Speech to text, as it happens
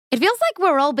It feels like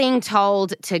we're all being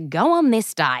told to go on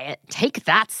this diet, take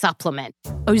that supplement.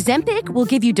 Ozempic will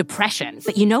give you depression,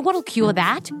 but you know what'll cure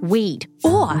that? Weed.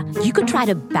 Or you could try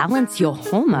to balance your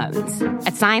hormones.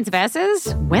 At Science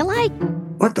Versus, we're like,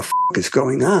 what the is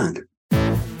going on?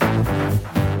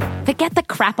 Forget the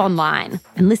crap online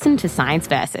and listen to Science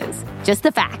Versus. Just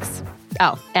the facts.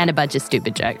 Oh, and a bunch of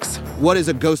stupid jokes. What is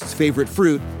a ghost's favorite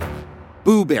fruit?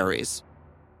 Blueberries.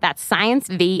 That's Science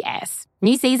VS.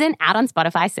 New season out on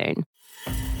Spotify soon.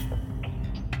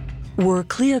 Were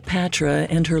Cleopatra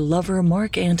and her lover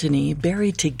Mark Antony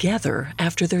buried together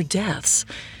after their deaths?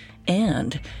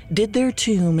 And did their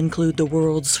tomb include the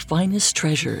world's finest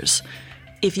treasures?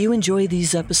 If you enjoy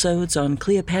these episodes on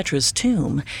Cleopatra's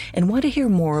tomb and want to hear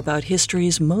more about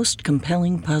history's most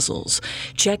compelling puzzles,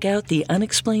 check out the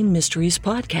Unexplained Mysteries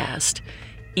podcast.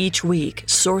 Each week,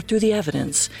 sort through the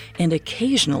evidence and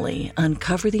occasionally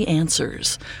uncover the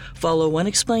answers. Follow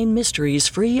Unexplained Mysteries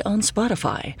free on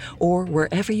Spotify or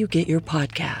wherever you get your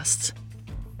podcasts.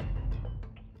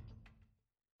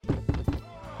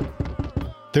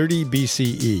 30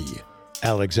 BCE,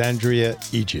 Alexandria,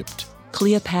 Egypt.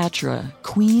 Cleopatra,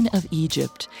 Queen of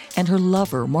Egypt, and her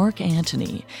lover Mark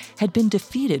Antony had been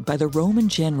defeated by the Roman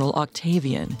general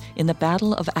Octavian in the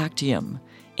Battle of Actium,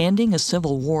 ending a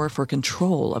civil war for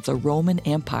control of the Roman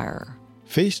Empire.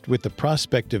 Faced with the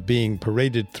prospect of being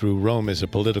paraded through Rome as a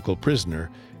political prisoner,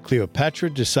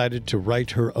 Cleopatra decided to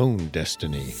write her own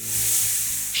destiny.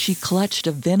 She clutched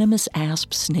a venomous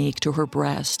asp snake to her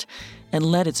breast and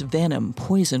let its venom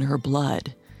poison her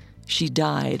blood. She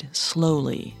died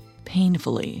slowly,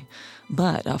 painfully,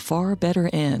 but a far better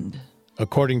end.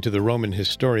 According to the Roman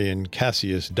historian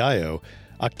Cassius Dio,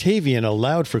 Octavian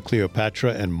allowed for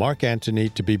Cleopatra and Mark Antony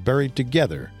to be buried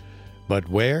together, but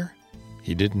where?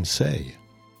 He didn't say.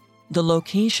 The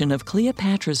location of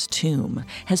Cleopatra's tomb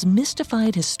has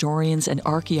mystified historians and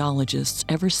archaeologists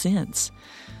ever since.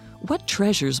 What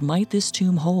treasures might this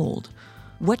tomb hold?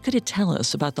 What could it tell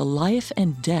us about the life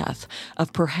and death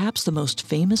of perhaps the most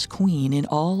famous queen in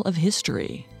all of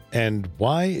history? And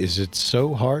why is it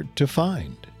so hard to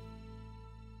find?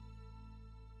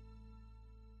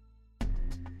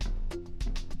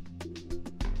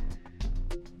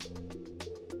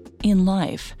 In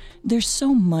life, there's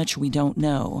so much we don't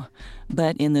know.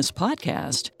 But in this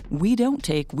podcast, we don't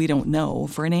take "we don't know"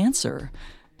 for an answer.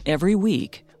 Every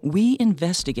week, we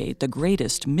investigate the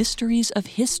greatest mysteries of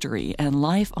history and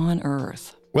life on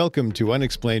Earth. Welcome to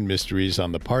Unexplained Mysteries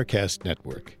on the Parcast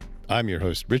Network. I'm your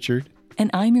host, Richard. And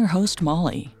I'm your host,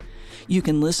 Molly. You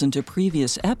can listen to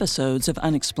previous episodes of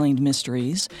Unexplained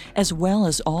Mysteries, as well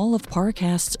as all of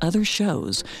Parcast's other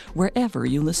shows, wherever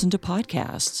you listen to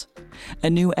podcasts. A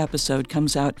new episode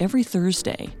comes out every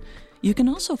Thursday. You can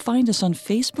also find us on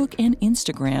Facebook and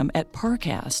Instagram at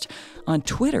Parcast, on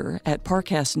Twitter at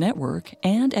Parcast Network,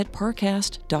 and at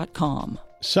Parcast.com.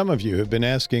 Some of you have been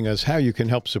asking us how you can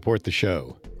help support the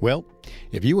show. Well,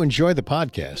 if you enjoy the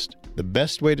podcast, the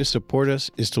best way to support us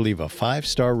is to leave a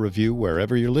 5-star review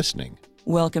wherever you're listening.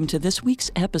 Welcome to this week's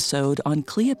episode on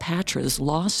Cleopatra's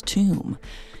Lost Tomb.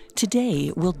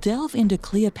 Today, we'll delve into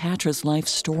Cleopatra's life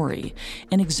story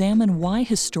and examine why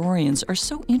historians are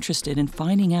so interested in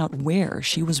finding out where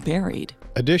she was buried.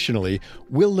 Additionally,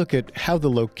 we'll look at how the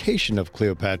location of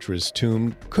Cleopatra's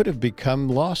tomb could have become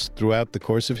lost throughout the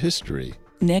course of history.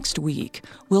 Next week,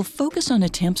 we'll focus on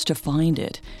attempts to find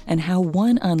it and how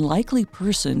one unlikely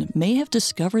person may have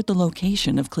discovered the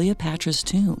location of Cleopatra's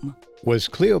tomb. Was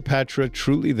Cleopatra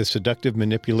truly the seductive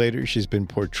manipulator she's been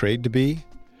portrayed to be?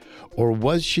 Or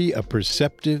was she a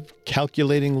perceptive,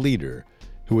 calculating leader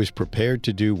who was prepared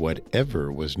to do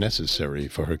whatever was necessary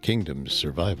for her kingdom's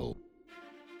survival?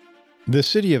 The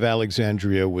city of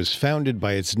Alexandria was founded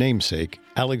by its namesake,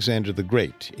 Alexander the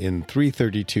Great, in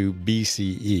 332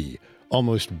 BCE,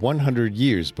 almost 100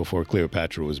 years before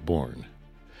Cleopatra was born.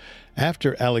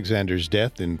 After Alexander's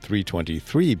death in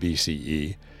 323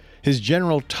 BCE, his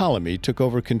general Ptolemy took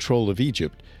over control of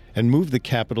Egypt and moved the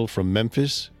capital from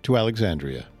Memphis to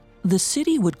Alexandria. The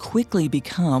city would quickly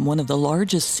become one of the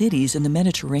largest cities in the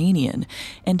Mediterranean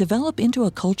and develop into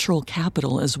a cultural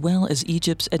capital as well as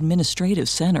Egypt's administrative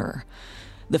center.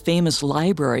 The famous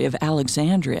Library of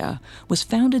Alexandria was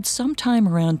founded sometime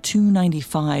around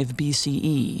 295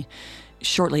 BCE.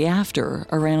 Shortly after,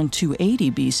 around 280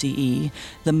 BCE,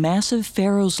 the massive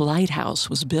Pharaoh's Lighthouse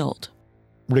was built.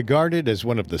 Regarded as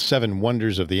one of the 7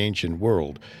 wonders of the ancient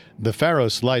world, the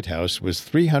Pharos Lighthouse was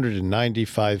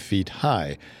 395 feet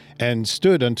high and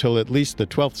stood until at least the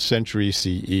 12th century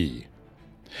CE.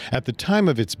 At the time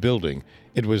of its building,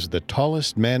 it was the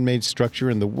tallest man-made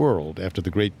structure in the world after the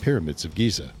Great Pyramids of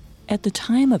Giza. At the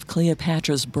time of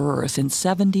Cleopatra's birth in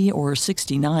 70 or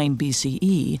 69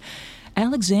 BCE,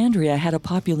 Alexandria had a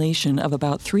population of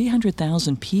about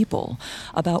 300,000 people,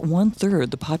 about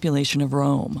one-third the population of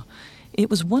Rome. It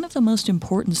was one of the most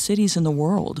important cities in the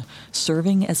world,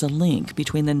 serving as a link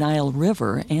between the Nile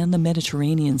River and the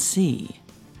Mediterranean Sea.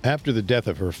 After the death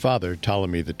of her father,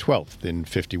 Ptolemy XII, in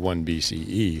 51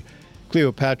 BCE,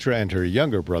 Cleopatra and her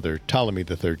younger brother, Ptolemy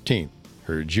XIII,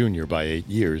 her junior by 8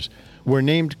 years, were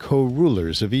named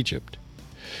co-rulers of Egypt.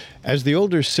 As the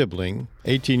older sibling,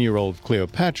 18-year-old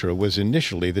Cleopatra was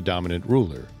initially the dominant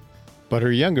ruler. But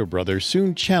her younger brother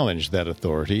soon challenged that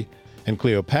authority, and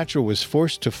Cleopatra was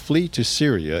forced to flee to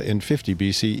Syria in 50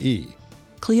 BCE.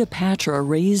 Cleopatra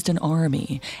raised an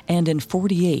army, and in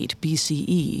 48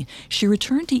 BCE, she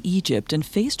returned to Egypt and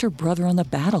faced her brother on the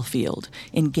battlefield,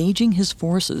 engaging his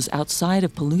forces outside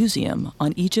of Pelusium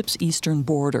on Egypt's eastern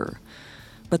border.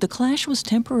 But the clash was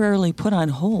temporarily put on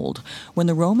hold when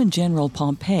the Roman general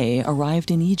Pompey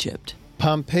arrived in Egypt.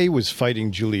 Pompey was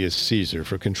fighting Julius Caesar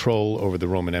for control over the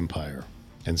Roman Empire,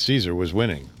 and Caesar was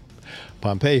winning.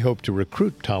 Pompey hoped to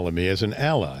recruit Ptolemy as an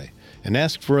ally and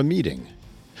asked for a meeting.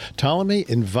 Ptolemy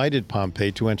invited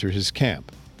Pompey to enter his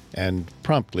camp and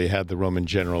promptly had the Roman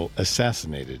general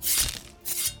assassinated.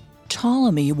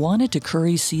 Ptolemy wanted to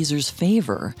curry Caesar's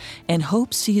favor and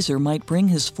hoped Caesar might bring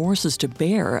his forces to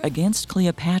bear against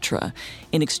Cleopatra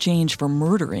in exchange for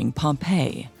murdering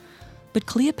Pompey. But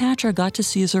Cleopatra got to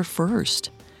Caesar first.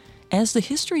 As the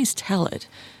histories tell it,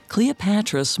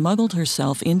 Cleopatra smuggled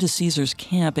herself into Caesar's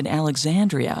camp in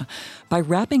Alexandria by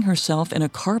wrapping herself in a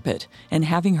carpet and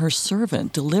having her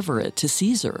servant deliver it to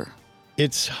Caesar.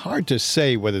 It's hard to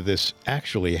say whether this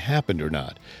actually happened or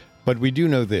not, but we do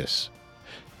know this.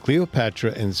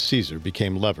 Cleopatra and Caesar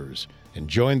became lovers and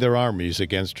joined their armies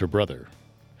against her brother.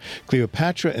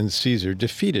 Cleopatra and Caesar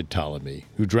defeated Ptolemy,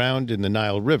 who drowned in the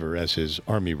Nile River as his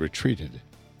army retreated.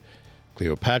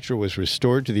 Cleopatra was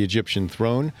restored to the Egyptian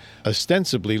throne,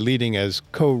 ostensibly leading as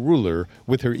co-ruler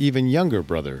with her even younger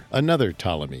brother, another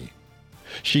Ptolemy.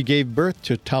 She gave birth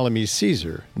to Ptolemy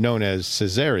Caesar, known as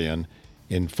Caesarion,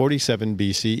 in 47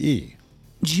 BCE.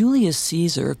 Julius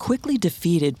Caesar quickly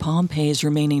defeated Pompey's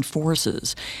remaining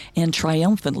forces and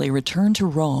triumphantly returned to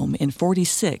Rome in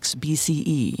 46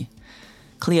 BCE.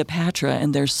 Cleopatra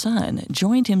and their son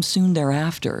joined him soon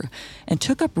thereafter and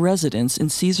took up residence in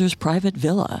Caesar's private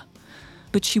villa.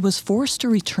 But she was forced to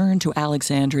return to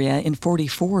Alexandria in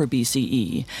 44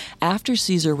 BCE after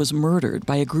Caesar was murdered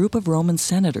by a group of Roman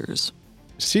senators.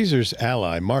 Caesar's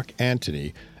ally, Mark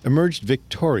Antony, emerged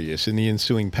victorious in the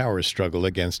ensuing power struggle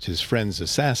against his friend's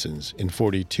assassins in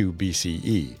 42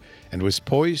 BCE and was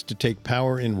poised to take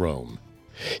power in Rome.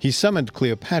 He summoned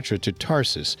Cleopatra to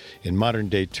Tarsus in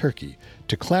modern-day Turkey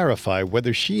to clarify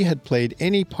whether she had played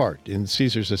any part in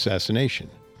Caesar's assassination.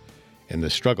 In the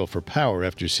struggle for power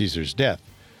after Caesar's death,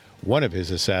 one of his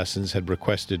assassins had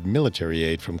requested military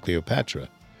aid from Cleopatra.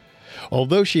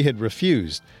 Although she had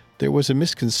refused, there was a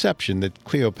misconception that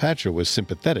Cleopatra was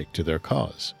sympathetic to their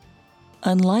cause.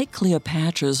 Unlike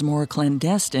Cleopatra's more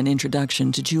clandestine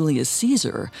introduction to Julius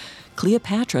Caesar,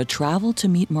 Cleopatra traveled to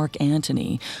meet Mark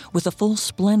Antony with a full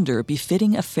splendor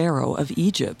befitting a pharaoh of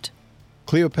Egypt.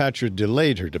 Cleopatra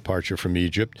delayed her departure from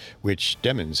Egypt, which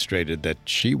demonstrated that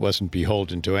she wasn't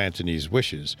beholden to Antony's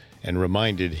wishes and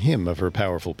reminded him of her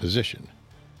powerful position.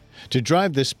 To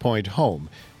drive this point home,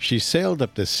 she sailed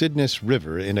up the Cydnus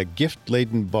River in a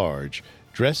gift-laden barge,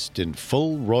 dressed in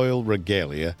full royal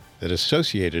regalia that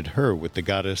associated her with the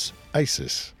goddess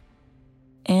Isis.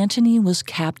 Antony was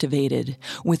captivated,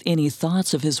 with any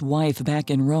thoughts of his wife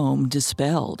back in Rome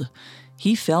dispelled.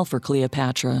 He fell for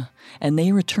Cleopatra, and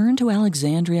they returned to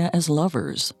Alexandria as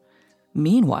lovers.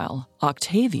 Meanwhile,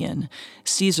 Octavian,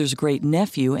 Caesar's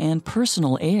great-nephew and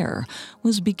personal heir,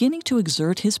 was beginning to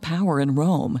exert his power in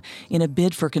Rome in a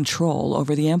bid for control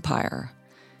over the empire.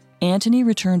 Antony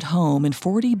returned home in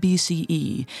 40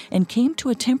 BCE and came to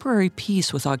a temporary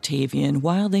peace with Octavian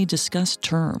while they discussed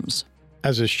terms.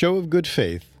 As a show of good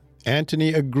faith,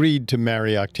 Antony agreed to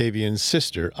marry Octavian's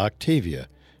sister, Octavia,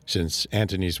 since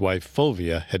Antony's wife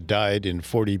Fulvia had died in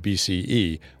 40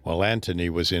 BCE while Antony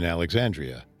was in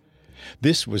Alexandria.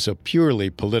 This was a purely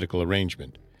political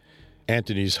arrangement.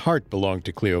 Antony's heart belonged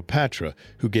to Cleopatra,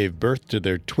 who gave birth to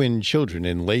their twin children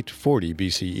in late 40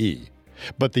 BCE.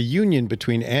 But the union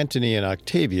between Antony and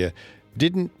Octavia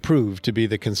didn't prove to be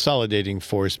the consolidating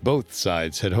force both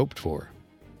sides had hoped for.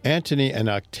 Antony and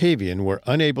Octavian were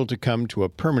unable to come to a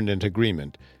permanent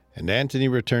agreement, and Antony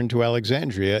returned to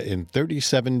Alexandria in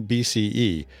 37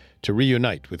 BCE to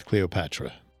reunite with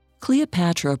Cleopatra.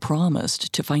 Cleopatra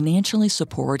promised to financially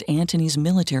support Antony's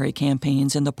military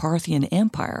campaigns in the Parthian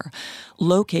Empire,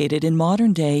 located in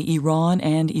modern-day Iran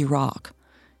and Iraq.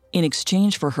 In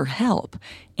exchange for her help,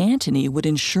 Antony would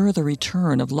ensure the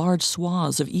return of large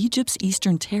swaths of Egypt's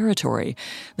eastern territory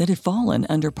that had fallen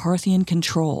under Parthian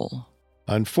control.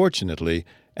 Unfortunately,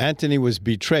 Antony was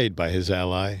betrayed by his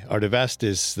ally,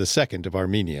 Artavasdes II of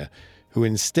Armenia, who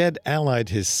instead allied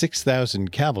his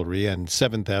 6,000 cavalry and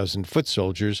 7,000 foot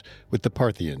soldiers with the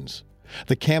Parthians.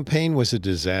 The campaign was a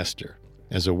disaster.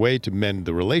 As a way to mend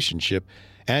the relationship,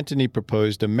 Antony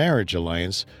proposed a marriage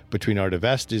alliance between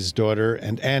Artavasdes' daughter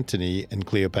and Antony and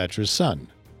Cleopatra's son.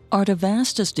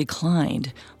 Artavasdes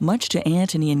declined, much to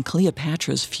Antony and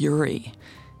Cleopatra's fury.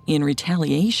 In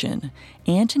retaliation,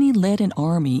 Antony led an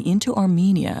army into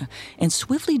Armenia and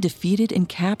swiftly defeated and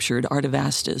captured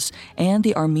Artavasdes and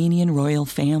the Armenian royal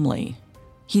family.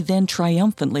 He then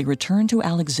triumphantly returned to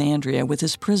Alexandria with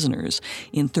his prisoners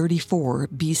in 34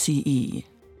 BCE.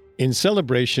 In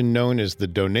celebration known as the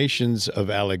Donations of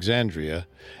Alexandria,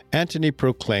 Antony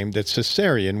proclaimed that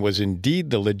Caesarion was indeed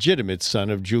the legitimate son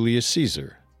of Julius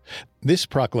Caesar. This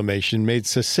proclamation made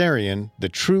Caesarion the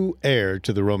true heir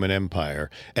to the Roman Empire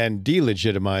and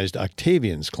delegitimized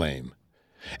Octavian's claim.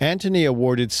 Antony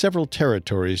awarded several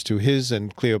territories to his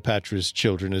and Cleopatra's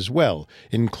children as well,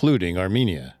 including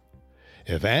Armenia.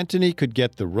 If Antony could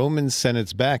get the Roman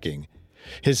Senate's backing,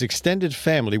 his extended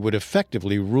family would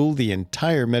effectively rule the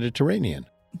entire Mediterranean.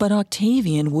 But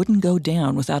Octavian wouldn't go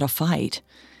down without a fight.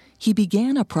 He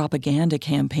began a propaganda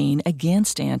campaign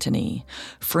against Antony,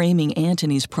 framing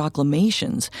Antony's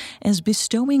proclamations as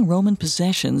bestowing Roman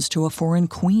possessions to a foreign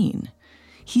queen.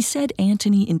 He said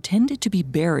Antony intended to be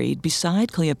buried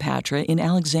beside Cleopatra in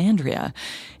Alexandria,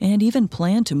 and even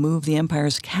planned to move the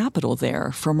empire's capital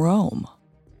there from Rome.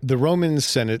 The Roman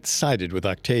Senate sided with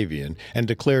Octavian and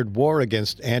declared war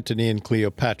against Antony and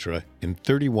Cleopatra in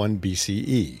 31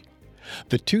 BCE.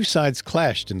 The two sides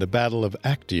clashed in the Battle of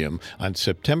Actium on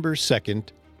September 2,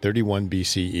 31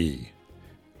 BCE.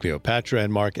 Cleopatra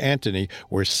and Mark Antony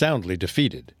were soundly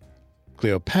defeated.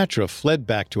 Cleopatra fled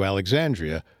back to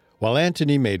Alexandria, while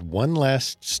Antony made one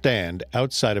last stand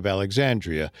outside of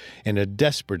Alexandria in a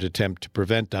desperate attempt to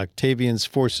prevent Octavian's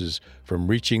forces from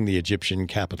reaching the Egyptian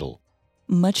capital.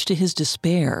 Much to his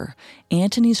despair,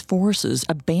 Antony's forces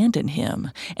abandoned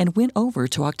him and went over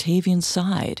to Octavian's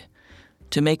side.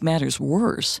 To make matters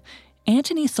worse,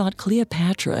 Antony thought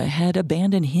Cleopatra had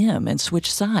abandoned him and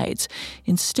switched sides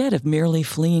instead of merely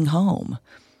fleeing home.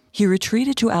 He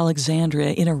retreated to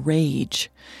Alexandria in a rage.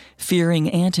 Fearing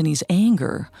Antony's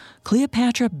anger,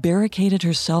 Cleopatra barricaded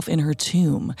herself in her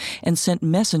tomb and sent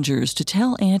messengers to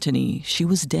tell Antony she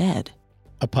was dead.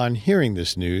 Upon hearing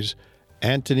this news,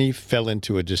 Antony fell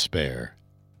into a despair.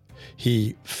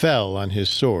 He fell on his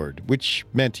sword, which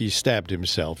meant he stabbed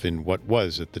himself in what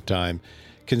was, at the time,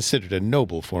 considered a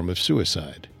noble form of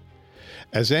suicide.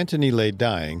 As Antony lay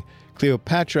dying,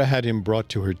 Cleopatra had him brought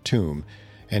to her tomb,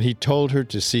 and he told her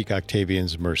to seek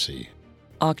Octavian's mercy.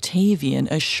 Octavian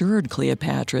assured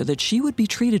Cleopatra that she would be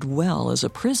treated well as a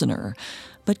prisoner,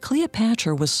 but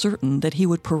Cleopatra was certain that he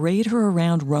would parade her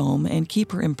around Rome and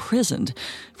keep her imprisoned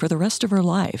for the rest of her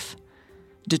life.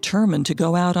 Determined to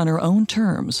go out on her own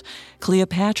terms,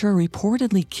 Cleopatra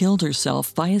reportedly killed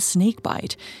herself by a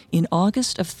snakebite in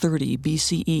August of 30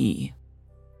 BCE.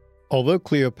 Although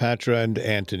Cleopatra and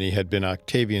Antony had been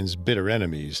Octavian's bitter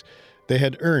enemies, they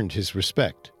had earned his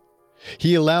respect.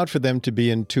 He allowed for them to be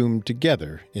entombed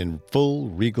together in full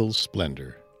regal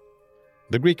splendor.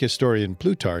 The Greek historian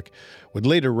Plutarch would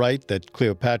later write that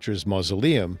Cleopatra's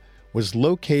mausoleum was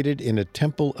located in a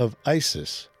temple of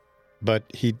Isis, but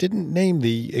he didn't name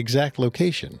the exact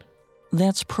location.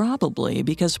 That's probably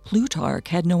because Plutarch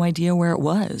had no idea where it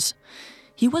was.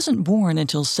 He wasn't born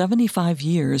until 75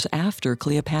 years after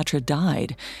Cleopatra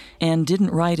died, and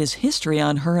didn't write his history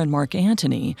on her and Mark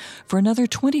Antony for another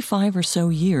 25 or so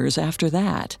years after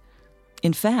that.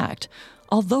 In fact,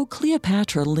 although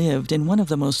Cleopatra lived in one of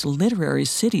the most literary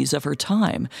cities of her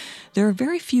time, there are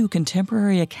very few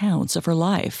contemporary accounts of her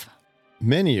life.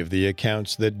 Many of the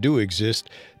accounts that do exist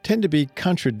tend to be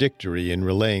contradictory in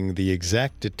relaying the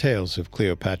exact details of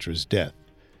Cleopatra's death.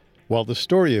 While the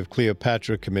story of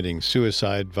Cleopatra committing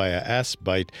suicide via asp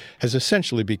bite has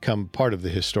essentially become part of the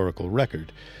historical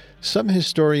record, some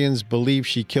historians believe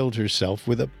she killed herself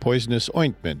with a poisonous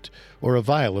ointment or a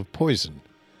vial of poison.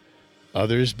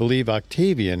 Others believe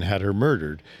Octavian had her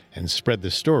murdered and spread the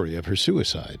story of her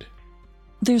suicide.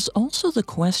 There's also the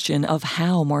question of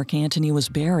how Mark Antony was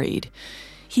buried.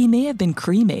 He may have been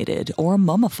cremated or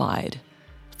mummified.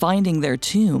 Finding their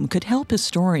tomb could help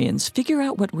historians figure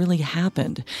out what really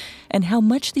happened and how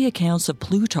much the accounts of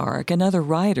Plutarch and other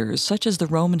writers, such as the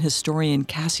Roman historian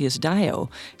Cassius Dio,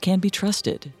 can be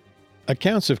trusted.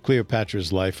 Accounts of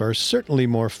Cleopatra's life are certainly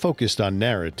more focused on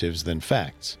narratives than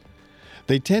facts.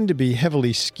 They tend to be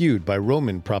heavily skewed by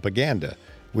Roman propaganda,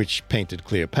 which painted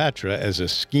Cleopatra as a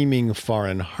scheming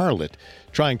foreign harlot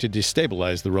trying to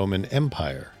destabilize the Roman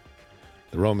Empire.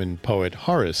 The Roman poet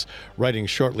Horace, writing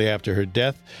shortly after her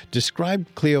death,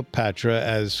 described Cleopatra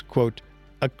as, quote,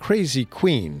 a crazy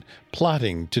queen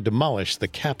plotting to demolish the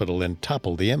capital and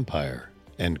topple the empire,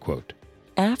 end quote.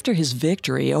 After his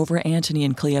victory over Antony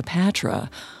and Cleopatra,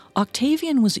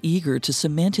 Octavian was eager to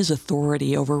cement his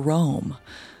authority over Rome.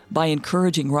 By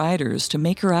encouraging writers to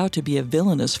make her out to be a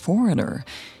villainous foreigner,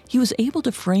 he was able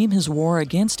to frame his war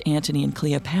against Antony and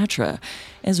Cleopatra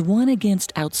as one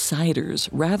against outsiders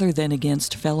rather than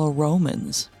against fellow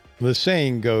Romans. The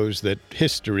saying goes that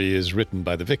history is written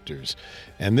by the victors,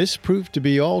 and this proved to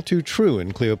be all too true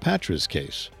in Cleopatra's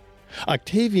case.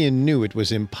 Octavian knew it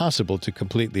was impossible to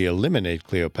completely eliminate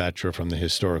Cleopatra from the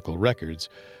historical records,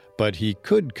 but he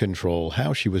could control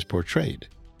how she was portrayed.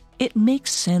 It makes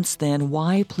sense, then,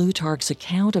 why Plutarch's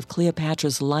account of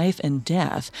Cleopatra's life and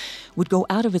death would go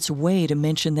out of its way to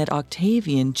mention that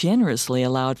Octavian generously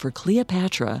allowed for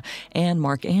Cleopatra and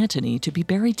Mark Antony to be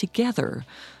buried together,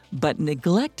 but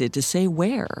neglected to say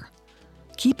where.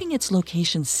 Keeping its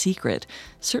location secret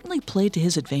certainly played to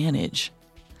his advantage.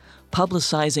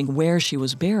 Publicizing where she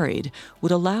was buried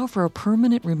would allow for a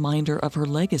permanent reminder of her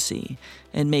legacy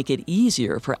and make it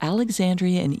easier for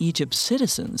Alexandria and Egypt's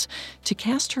citizens to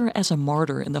cast her as a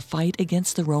martyr in the fight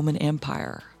against the Roman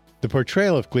Empire. The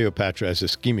portrayal of Cleopatra as a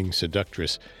scheming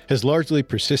seductress has largely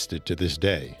persisted to this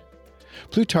day.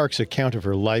 Plutarch's account of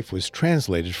her life was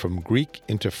translated from Greek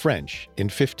into French in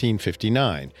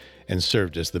 1559 and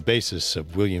served as the basis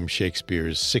of William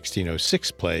Shakespeare's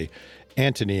 1606 play,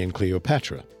 Antony and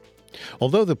Cleopatra.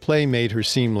 Although the play made her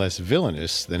seem less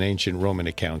villainous than ancient Roman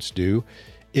accounts do,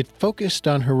 it focused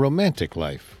on her romantic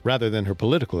life rather than her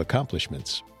political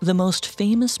accomplishments. The most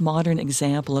famous modern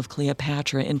example of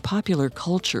Cleopatra in popular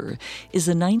culture is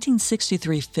the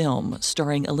 1963 film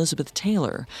starring Elizabeth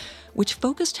Taylor, which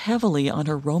focused heavily on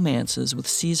her romances with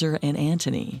Caesar and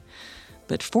Antony.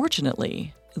 But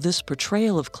fortunately, this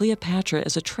portrayal of Cleopatra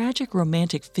as a tragic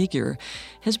romantic figure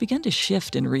has begun to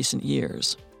shift in recent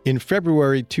years. In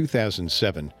February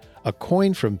 2007, a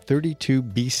coin from 32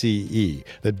 BCE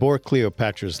that bore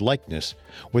Cleopatra's likeness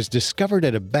was discovered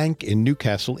at a bank in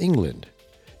Newcastle, England.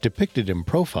 Depicted in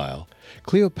profile,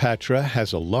 Cleopatra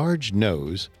has a large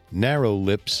nose, narrow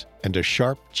lips, and a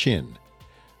sharp chin.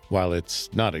 While it's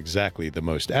not exactly the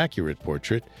most accurate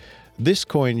portrait, this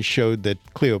coin showed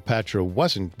that Cleopatra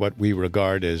wasn't what we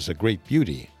regard as a great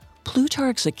beauty.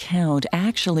 Plutarch's account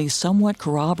actually somewhat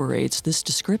corroborates this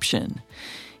description.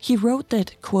 He wrote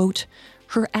that, quote,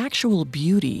 her actual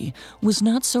beauty was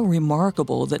not so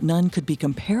remarkable that none could be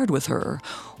compared with her,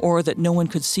 or that no one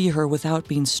could see her without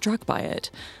being struck by it.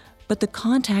 But the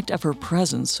contact of her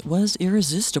presence was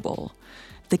irresistible.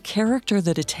 The character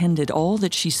that attended all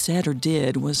that she said or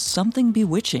did was something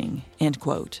bewitching, end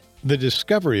quote. The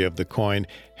discovery of the coin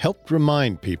helped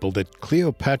remind people that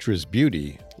Cleopatra's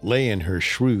beauty lay in her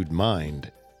shrewd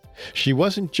mind. She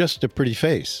wasn't just a pretty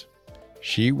face.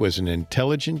 She was an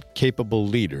intelligent, capable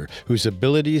leader whose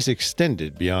abilities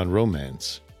extended beyond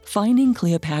romance. Finding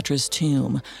Cleopatra's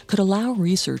tomb could allow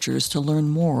researchers to learn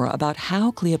more about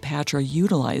how Cleopatra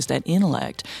utilized that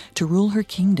intellect to rule her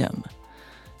kingdom.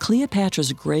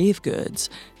 Cleopatra's grave goods,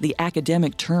 the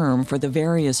academic term for the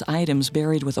various items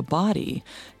buried with a body,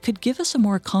 could give us a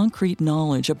more concrete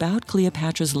knowledge about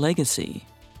Cleopatra's legacy.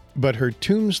 But her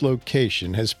tomb's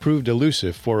location has proved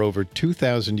elusive for over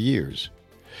 2,000 years.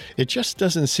 It just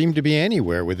doesn't seem to be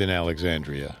anywhere within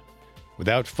Alexandria.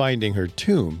 Without finding her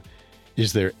tomb,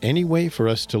 is there any way for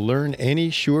us to learn any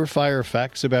surefire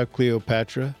facts about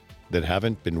Cleopatra that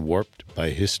haven't been warped by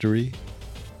history?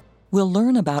 We'll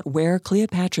learn about where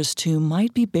Cleopatra's tomb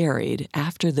might be buried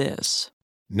after this.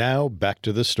 Now back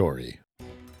to the story.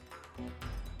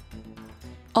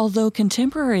 Although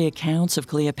contemporary accounts of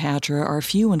Cleopatra are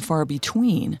few and far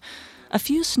between, a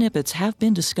few snippets have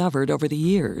been discovered over the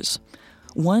years.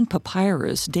 One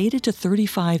papyrus, dated to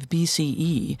 35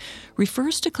 BCE,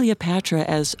 refers to Cleopatra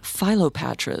as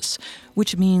Philopatris,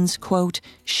 which means, quote,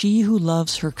 she who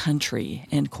loves her country,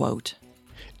 end quote.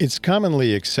 It's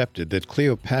commonly accepted that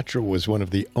Cleopatra was one of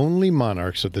the only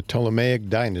monarchs of the Ptolemaic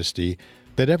dynasty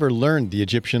that ever learned the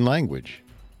Egyptian language.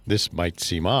 This might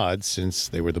seem odd since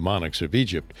they were the monarchs of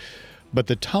Egypt, but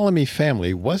the Ptolemy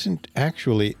family wasn't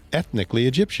actually ethnically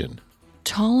Egyptian.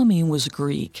 Ptolemy was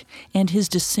Greek, and his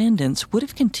descendants would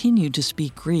have continued to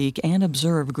speak Greek and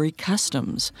observe Greek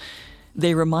customs.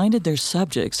 They reminded their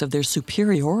subjects of their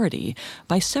superiority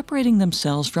by separating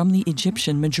themselves from the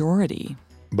Egyptian majority.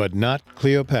 But not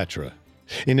Cleopatra.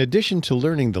 In addition to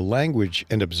learning the language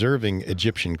and observing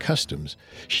Egyptian customs,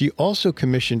 she also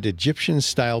commissioned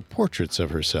Egyptian-style portraits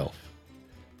of herself.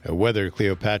 Whether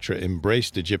Cleopatra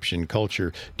embraced Egyptian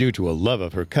culture due to a love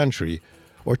of her country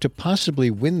or to possibly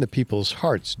win the people's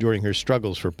hearts during her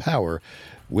struggles for power,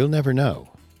 we'll never know.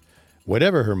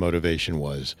 Whatever her motivation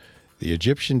was, the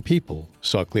Egyptian people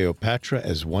saw Cleopatra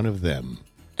as one of them.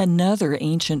 Another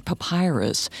ancient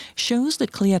papyrus shows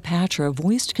that Cleopatra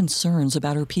voiced concerns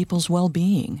about her people's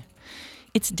well-being.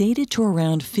 It's dated to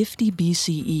around 50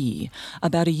 BCE,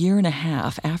 about a year and a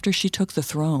half after she took the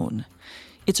throne.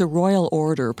 It's a royal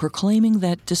order proclaiming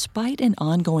that despite an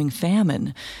ongoing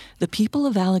famine, the people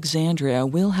of Alexandria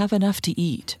will have enough to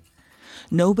eat.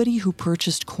 Nobody who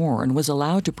purchased corn was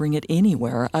allowed to bring it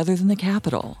anywhere other than the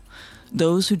capital.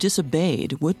 Those who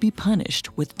disobeyed would be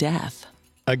punished with death.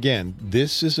 Again,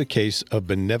 this is a case of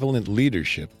benevolent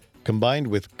leadership combined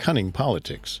with cunning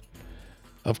politics.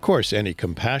 Of course, any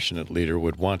compassionate leader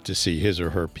would want to see his or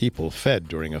her people fed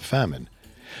during a famine.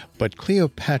 But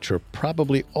Cleopatra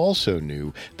probably also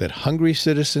knew that hungry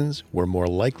citizens were more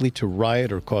likely to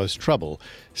riot or cause trouble,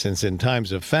 since in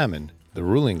times of famine, the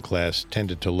ruling class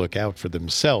tended to look out for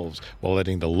themselves while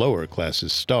letting the lower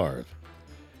classes starve.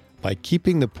 By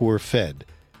keeping the poor fed,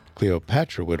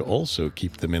 Cleopatra would also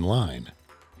keep them in line.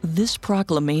 This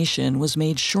proclamation was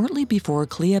made shortly before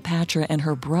Cleopatra and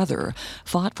her brother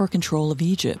fought for control of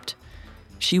Egypt.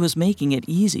 She was making it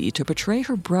easy to portray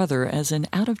her brother as an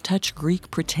out-of-touch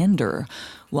Greek pretender,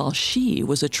 while she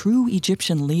was a true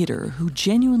Egyptian leader who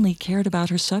genuinely cared about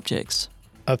her subjects.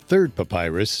 A third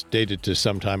papyrus, dated to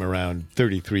sometime around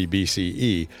 33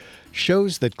 BCE,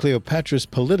 shows that Cleopatra's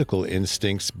political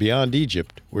instincts beyond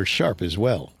Egypt were sharp as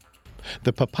well.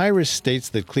 The papyrus states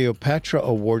that Cleopatra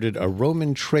awarded a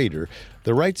Roman trader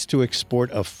the rights to export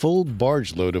a full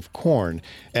barge load of corn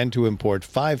and to import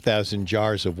 5,000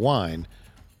 jars of wine,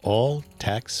 all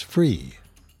tax-free.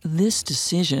 This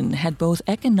decision had both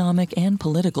economic and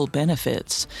political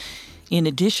benefits. In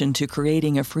addition to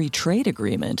creating a free trade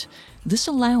agreement, this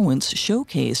allowance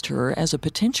showcased her as a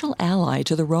potential ally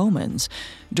to the Romans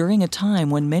during a time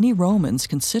when many Romans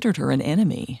considered her an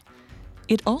enemy.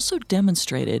 It also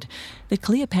demonstrated that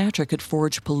Cleopatra could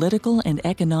forge political and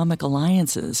economic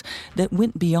alliances that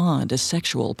went beyond a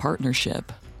sexual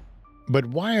partnership. But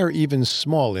why are even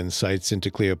small insights into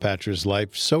Cleopatra's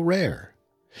life so rare?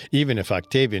 Even if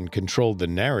Octavian controlled the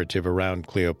narrative around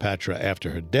Cleopatra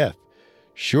after her death,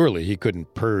 surely he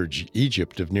couldn't purge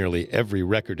Egypt of nearly every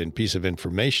record and piece of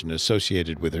information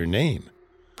associated with her name.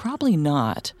 Probably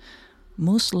not.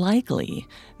 Most likely,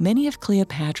 many of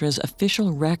Cleopatra's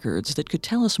official records that could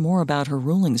tell us more about her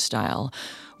ruling style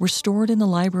were stored in the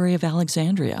Library of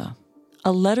Alexandria.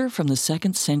 A letter from the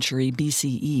 2nd century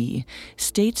BCE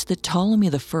states that Ptolemy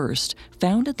I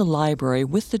founded the library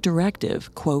with the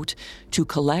directive, quote, to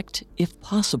collect, if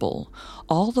possible,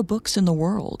 all the books in the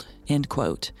world, end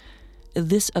quote.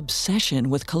 This obsession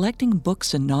with collecting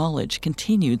books and knowledge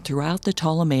continued throughout the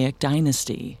Ptolemaic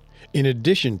dynasty. In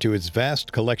addition to its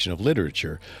vast collection of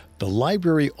literature, the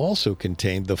library also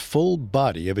contained the full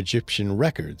body of Egyptian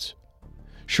records.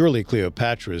 Surely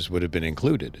Cleopatra's would have been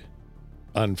included.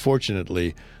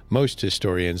 Unfortunately, most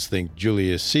historians think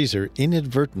Julius Caesar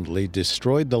inadvertently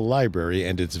destroyed the library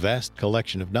and its vast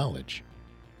collection of knowledge.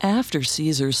 After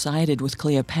Caesar sided with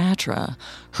Cleopatra,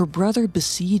 her brother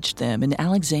besieged them in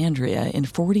Alexandria in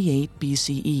 48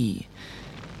 BCE.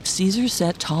 Caesar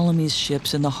set Ptolemy's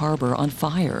ships in the harbor on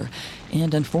fire,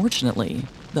 and unfortunately,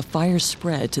 the fire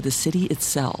spread to the city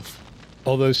itself.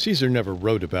 Although Caesar never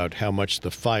wrote about how much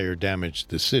the fire damaged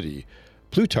the city,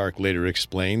 Plutarch later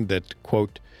explained that,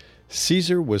 quote,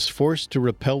 Caesar was forced to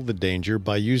repel the danger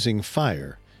by using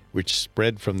fire, which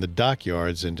spread from the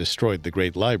dockyards and destroyed the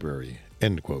great library,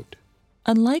 end quote.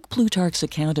 Unlike Plutarch's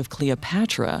account of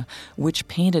Cleopatra, which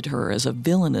painted her as a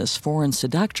villainous foreign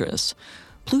seductress,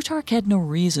 Plutarch had no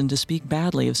reason to speak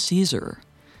badly of Caesar.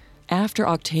 After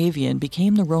Octavian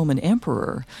became the Roman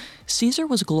emperor, Caesar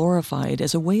was glorified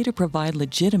as a way to provide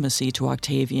legitimacy to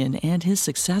Octavian and his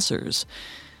successors.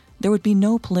 There would be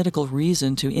no political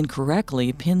reason to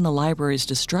incorrectly pin the library's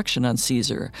destruction on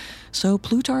Caesar, so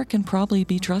Plutarch can probably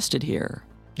be trusted here.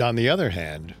 On the other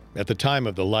hand, at the time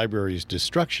of the library's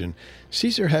destruction,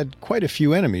 Caesar had quite a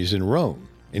few enemies in Rome,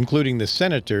 including the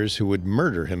senators who would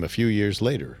murder him a few years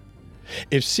later.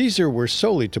 If Caesar were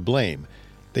solely to blame,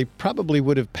 they probably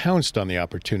would have pounced on the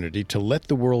opportunity to let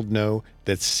the world know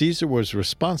that Caesar was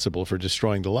responsible for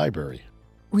destroying the library.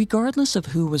 Regardless of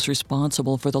who was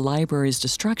responsible for the library's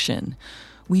destruction,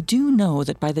 we do know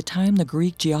that by the time the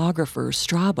Greek geographer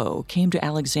Strabo came to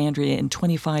Alexandria in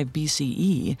 25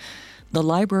 BCE, the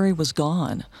library was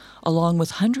gone, along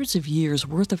with hundreds of years'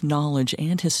 worth of knowledge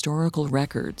and historical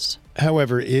records.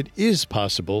 However, it is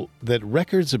possible that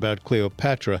records about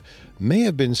Cleopatra may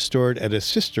have been stored at a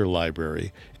sister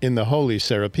library in the Holy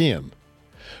Serapeum.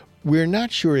 We're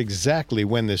not sure exactly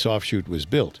when this offshoot was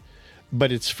built,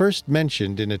 but it's first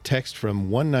mentioned in a text from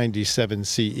 197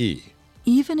 CE.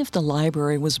 Even if the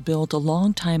library was built a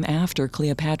long time after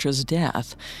Cleopatra's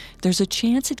death, there's a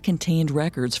chance it contained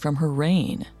records from her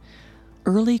reign.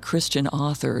 Early Christian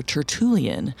author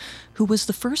Tertullian, who was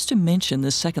the first to mention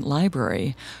this second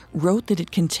library, wrote that it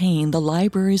contained the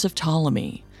libraries of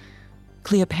Ptolemy.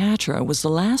 Cleopatra was the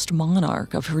last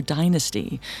monarch of her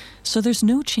dynasty, so there's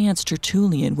no chance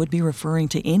Tertullian would be referring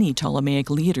to any Ptolemaic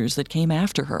leaders that came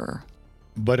after her.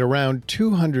 But around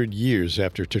 200 years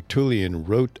after Tertullian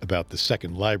wrote about the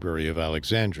Second Library of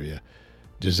Alexandria,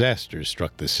 disaster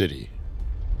struck the city.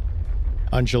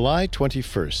 On July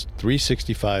 21st,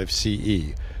 365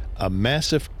 CE, a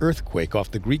massive earthquake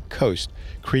off the Greek coast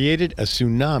created a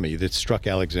tsunami that struck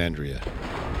Alexandria.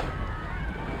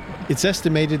 It's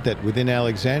estimated that within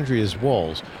Alexandria's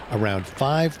walls, around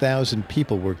 5,000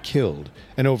 people were killed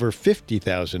and over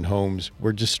 50,000 homes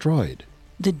were destroyed.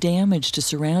 The damage to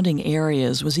surrounding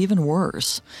areas was even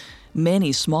worse.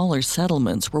 Many smaller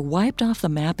settlements were wiped off the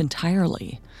map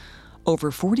entirely.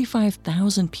 Over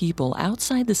 45,000 people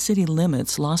outside the city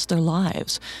limits lost their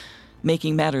lives.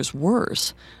 Making matters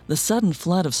worse, the sudden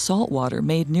flood of salt water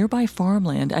made nearby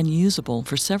farmland unusable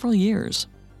for several years.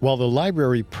 While the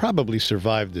library probably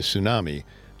survived the tsunami,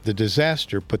 the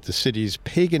disaster put the city's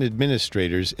pagan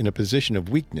administrators in a position of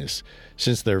weakness,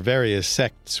 since their various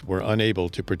sects were unable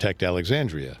to protect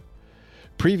Alexandria.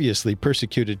 Previously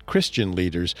persecuted Christian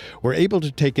leaders were able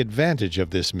to take advantage of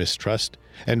this mistrust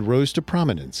and rose to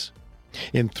prominence.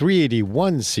 In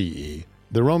 381 CE,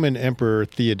 the Roman Emperor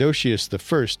Theodosius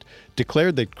I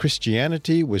declared that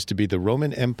Christianity was to be the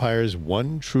Roman Empire's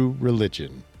one true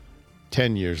religion.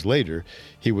 10 years later,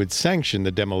 he would sanction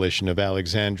the demolition of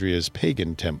Alexandria's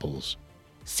pagan temples.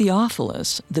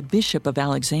 Theophilus, the bishop of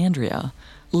Alexandria,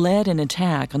 led an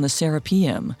attack on the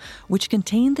Serapeum, which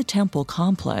contained the temple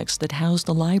complex that housed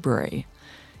the library.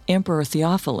 Emperor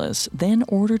Theophilus then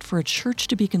ordered for a church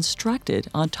to be constructed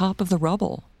on top of the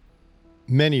rubble.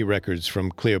 Many records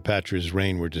from Cleopatra's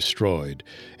reign were destroyed,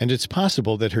 and it's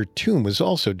possible that her tomb was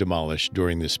also demolished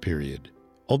during this period.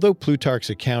 Although Plutarch's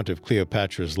account of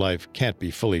Cleopatra's life can't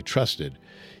be fully trusted,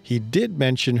 he did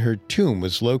mention her tomb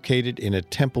was located in a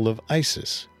temple of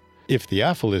Isis. If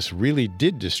Theophilus really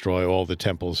did destroy all the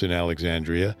temples in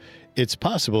Alexandria, it's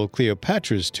possible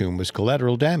Cleopatra's tomb was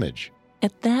collateral damage.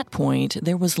 At that point,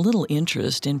 there was little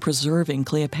interest in preserving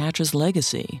Cleopatra's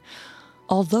legacy.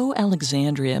 Although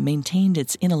Alexandria maintained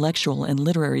its intellectual and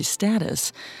literary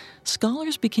status,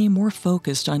 scholars became more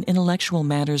focused on intellectual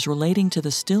matters relating to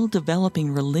the still developing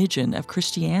religion of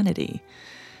Christianity.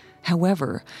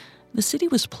 However, the city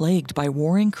was plagued by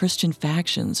warring Christian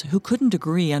factions who couldn't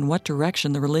agree on what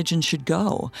direction the religion should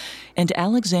go, and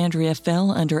Alexandria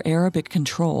fell under Arabic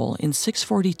control in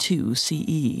 642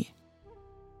 CE.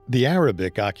 The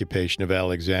Arabic occupation of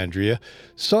Alexandria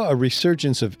saw a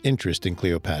resurgence of interest in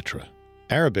Cleopatra.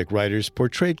 Arabic writers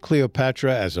portrayed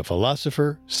Cleopatra as a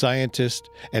philosopher, scientist,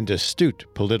 and astute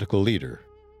political leader.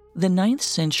 The 9th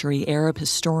century Arab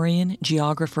historian,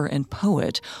 geographer, and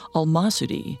poet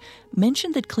Al-Masudi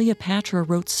mentioned that Cleopatra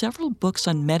wrote several books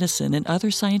on medicine and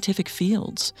other scientific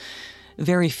fields.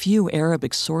 Very few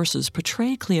Arabic sources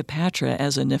portray Cleopatra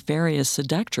as a nefarious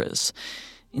seductress.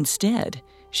 Instead,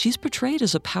 she's portrayed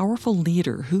as a powerful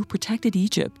leader who protected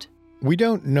Egypt. We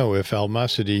don't know if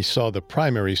Al-Masudi saw the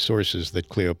primary sources that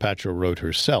Cleopatra wrote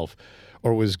herself,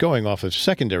 or was going off of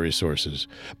secondary sources,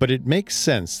 but it makes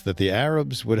sense that the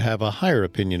Arabs would have a higher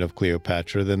opinion of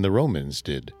Cleopatra than the Romans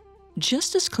did.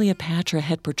 Just as Cleopatra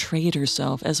had portrayed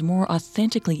herself as more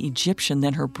authentically Egyptian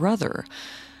than her brother,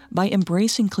 by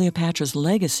embracing Cleopatra's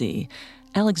legacy,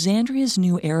 Alexandria's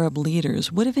new Arab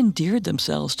leaders would have endeared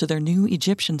themselves to their new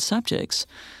Egyptian subjects.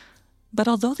 But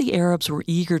although the Arabs were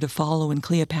eager to follow in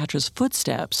Cleopatra's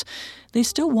footsteps, they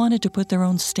still wanted to put their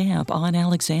own stamp on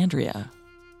Alexandria.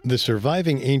 The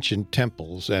surviving ancient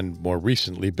temples and more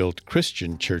recently built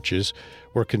Christian churches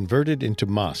were converted into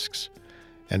mosques,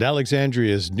 and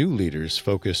Alexandria's new leaders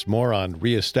focused more on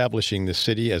re-establishing the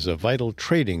city as a vital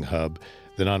trading hub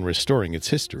than on restoring its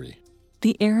history.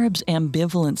 The Arabs'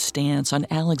 ambivalent stance on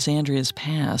Alexandria's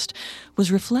past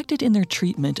was reflected in their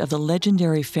treatment of the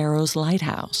legendary pharaoh's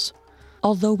lighthouse.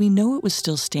 Although we know it was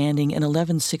still standing in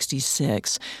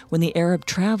 1166 when the Arab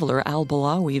traveler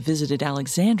al-Balawi visited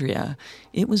Alexandria,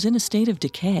 it was in a state of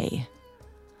decay.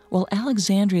 While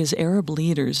Alexandria's Arab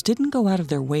leaders didn't go out of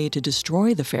their way to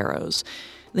destroy the pharaohs,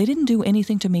 they didn't do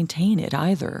anything to maintain it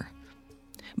either.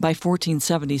 By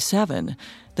 1477,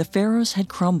 the pharaohs had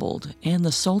crumbled, and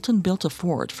the Sultan built a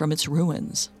fort from its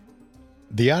ruins.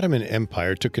 The Ottoman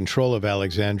Empire took control of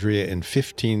Alexandria in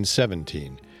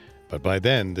 1517, but by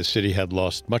then the city had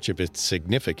lost much of its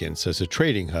significance as a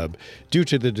trading hub due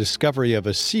to the discovery of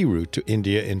a sea route to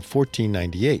India in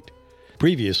 1498.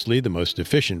 Previously, the most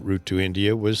efficient route to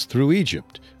India was through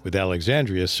Egypt, with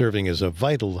Alexandria serving as a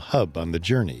vital hub on the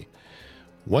journey.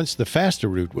 Once the faster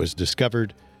route was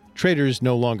discovered, traders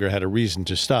no longer had a reason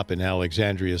to stop in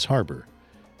Alexandria's harbor.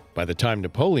 By the time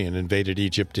Napoleon invaded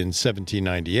Egypt in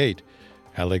 1798,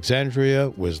 Alexandria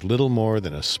was little more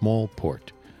than a small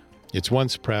port. Its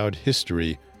once proud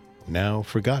history now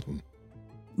forgotten.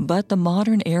 But the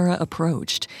modern era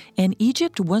approached, and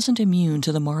Egypt wasn't immune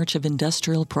to the march of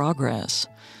industrial progress.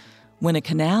 When a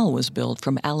canal was built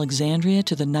from Alexandria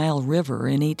to the Nile River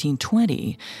in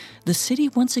 1820, the city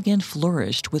once again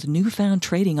flourished with newfound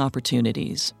trading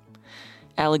opportunities.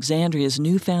 Alexandria's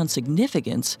newfound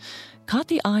significance caught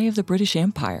the eye of the British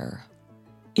Empire.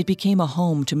 It became a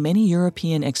home to many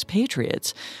European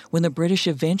expatriates when the British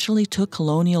eventually took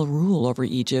colonial rule over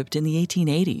Egypt in the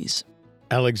 1880s.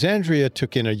 Alexandria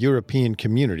took in a European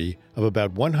community of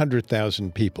about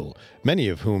 100,000 people, many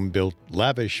of whom built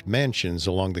lavish mansions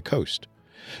along the coast.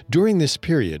 During this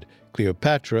period,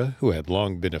 Cleopatra, who had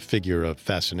long been a figure of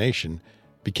fascination,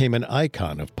 became an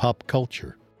icon of pop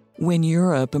culture. When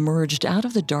Europe emerged out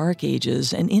of the Dark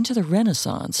Ages and into the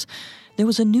Renaissance, there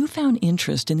was a newfound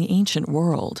interest in the ancient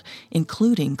world,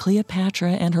 including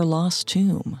Cleopatra and her lost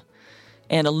tomb.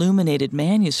 An illuminated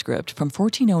manuscript from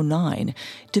 1409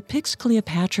 depicts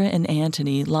Cleopatra and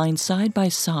Antony lying side by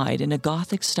side in a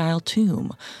Gothic-style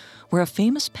tomb, where a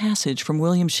famous passage from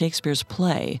William Shakespeare's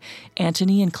play,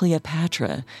 Antony and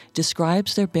Cleopatra,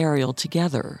 describes their burial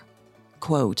together.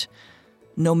 Quote,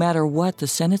 "No matter what the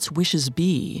Senate's wishes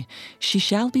be, she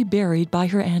shall be buried by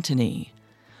her Antony.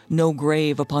 No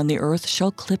grave upon the earth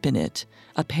shall clip in it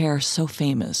a pair so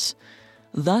famous.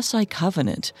 Thus I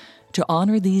covenant to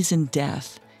honor these in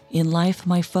death, in life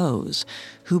my foes,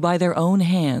 who by their own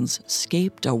hands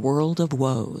scaped a world of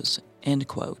woes." End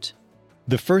quote.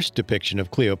 The first depiction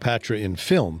of Cleopatra in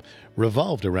film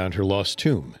revolved around her lost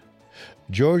tomb.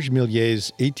 Georges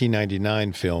Méliès's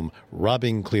 1899 film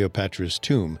Robbing Cleopatra's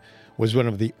Tomb was one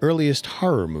of the earliest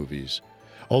horror movies.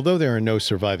 Although there are no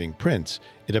surviving prints,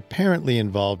 it apparently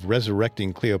involved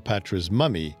resurrecting Cleopatra's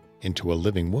mummy into a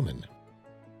living woman.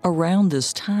 Around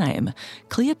this time,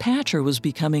 Cleopatra was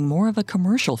becoming more of a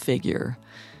commercial figure.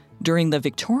 During the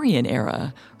Victorian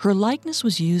era, her likeness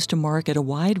was used to market a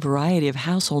wide variety of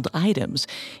household items,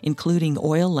 including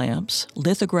oil lamps,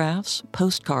 lithographs,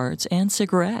 postcards, and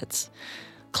cigarettes.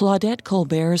 Claudette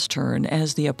Colbert's turn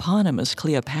as the eponymous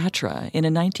Cleopatra in a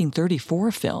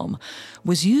 1934 film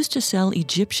was used to sell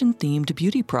Egyptian-themed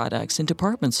beauty products in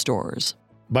department stores.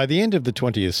 By the end of the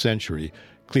 20th century,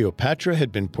 Cleopatra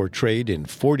had been portrayed in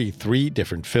 43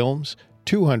 different films,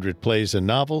 200 plays and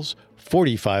novels,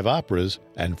 45 operas,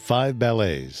 and 5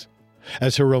 ballets.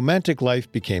 As her romantic life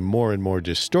became more and more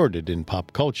distorted in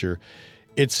pop culture,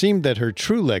 it seemed that her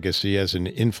true legacy as an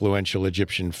influential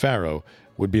Egyptian pharaoh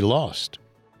would be lost.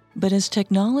 But as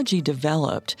technology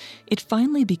developed, it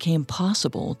finally became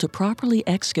possible to properly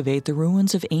excavate the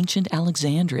ruins of ancient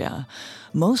Alexandria,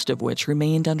 most of which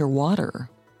remained underwater.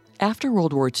 After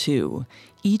World War II,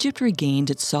 Egypt regained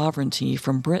its sovereignty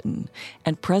from Britain,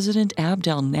 and President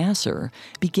Abdel Nasser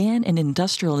began an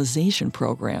industrialization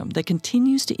program that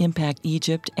continues to impact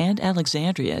Egypt and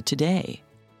Alexandria today.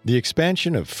 The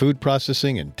expansion of food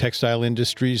processing and textile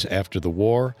industries after the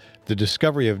war, the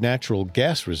discovery of natural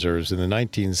gas reserves in the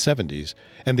 1970s,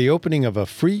 and the opening of a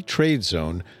free trade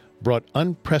zone brought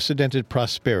unprecedented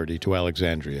prosperity to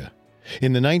Alexandria.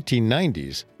 In the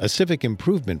 1990s, a civic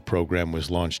improvement program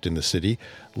was launched in the city,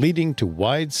 leading to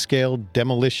wide-scale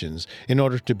demolitions in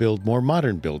order to build more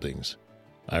modern buildings.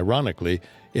 Ironically,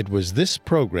 it was this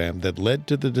program that led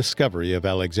to the discovery of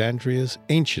Alexandria's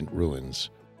ancient ruins.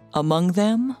 Among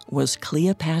them was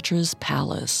Cleopatra's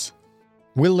palace.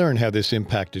 We'll learn how this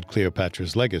impacted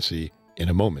Cleopatra's legacy in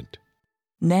a moment.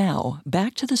 Now,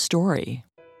 back to the story.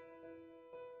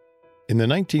 In the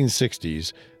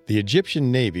 1960s, the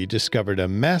Egyptian Navy discovered a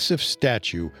massive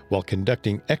statue while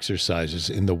conducting exercises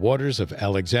in the waters of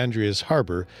Alexandria's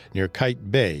harbor near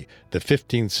Kite Bay, the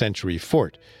 15th century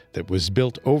fort that was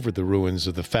built over the ruins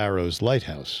of the pharaoh's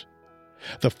lighthouse.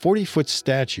 The 40-foot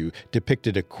statue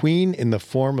depicted a queen in the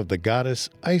form of the goddess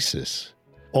Isis.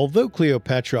 Although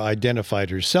Cleopatra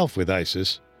identified herself with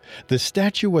Isis, the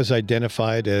statue was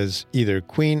identified as either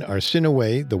Queen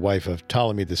Arsinoe, the wife of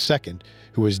Ptolemy II,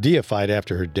 who was deified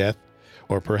after her death,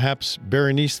 or perhaps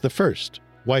Berenice I,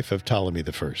 wife of Ptolemy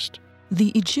I. The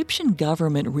Egyptian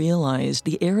government realized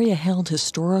the area held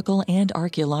historical and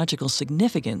archaeological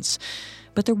significance,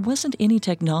 but there wasn't any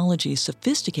technology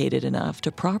sophisticated enough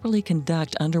to properly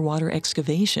conduct underwater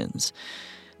excavations.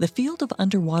 The field of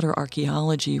underwater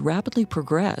archaeology rapidly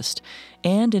progressed,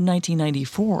 and in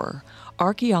 1994,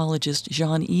 archaeologist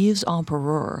Jean-Yves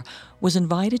Empereur was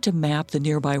invited to map the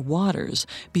nearby waters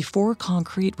before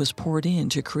concrete was poured in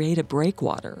to create a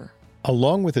breakwater.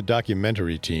 Along with a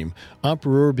documentary team,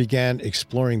 Empereur began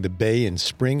exploring the bay in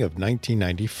spring of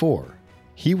 1994.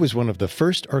 He was one of the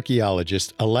first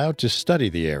archaeologists allowed to study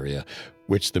the area,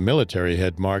 which the military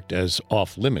had marked as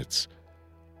off-limits.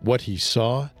 What he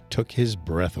saw took his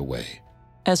breath away.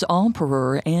 As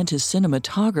Empereur and his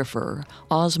cinematographer,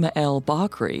 Ozma El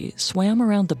Bakri, swam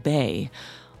around the bay,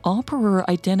 Empereur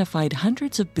identified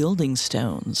hundreds of building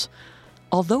stones.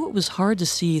 Although it was hard to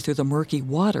see through the murky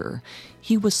water,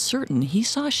 he was certain he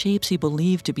saw shapes he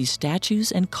believed to be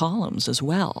statues and columns as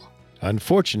well.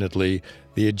 Unfortunately,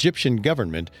 the Egyptian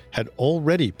government had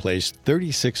already placed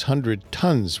 3,600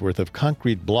 tons worth of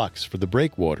concrete blocks for the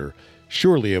breakwater,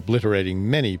 surely obliterating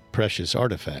many precious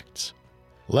artifacts.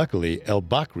 Luckily, El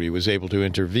Bakri was able to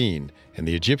intervene, and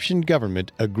the Egyptian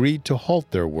government agreed to halt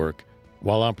their work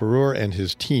while Empereur and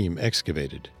his team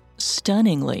excavated.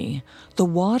 Stunningly, the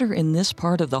water in this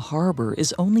part of the harbor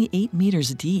is only 8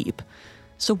 meters deep.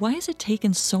 So why has it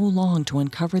taken so long to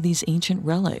uncover these ancient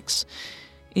relics?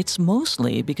 It's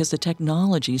mostly because the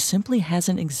technology simply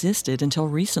hasn't existed until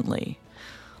recently.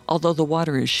 Although the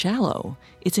water is shallow,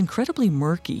 it's incredibly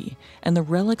murky, and the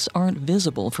relics aren't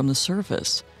visible from the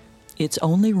surface. It's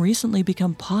only recently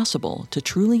become possible to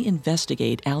truly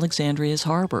investigate Alexandria's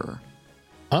harbor.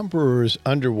 Empereur's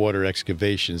underwater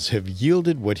excavations have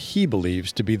yielded what he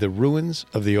believes to be the ruins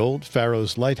of the old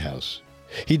pharaoh's lighthouse.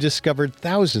 He discovered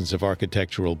thousands of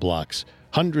architectural blocks,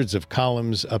 hundreds of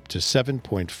columns up to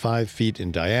 7.5 feet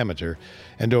in diameter,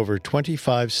 and over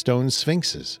 25 stone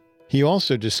sphinxes. He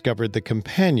also discovered the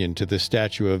companion to the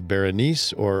statue of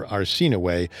Berenice or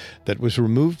Arsinoe that was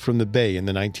removed from the bay in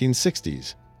the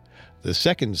 1960s. The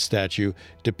second statue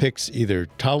depicts either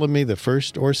Ptolemy I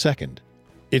or II.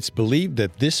 It's believed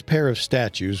that this pair of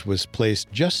statues was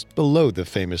placed just below the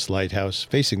famous lighthouse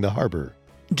facing the harbor.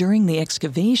 During the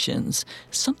excavations,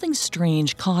 something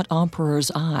strange caught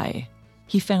Empereur's eye.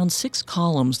 He found 6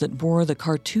 columns that bore the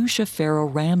Cartouche pharaoh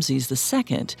Ramses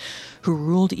II, who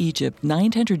ruled Egypt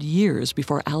 900 years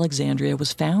before Alexandria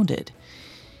was founded.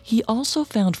 He also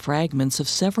found fragments of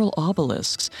several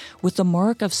obelisks with the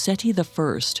mark of Seti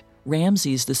I,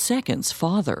 Ramses II's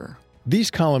father.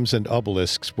 These columns and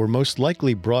obelisks were most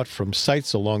likely brought from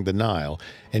sites along the Nile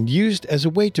and used as a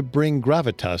way to bring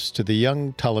gravitas to the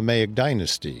young Ptolemaic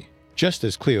dynasty. Just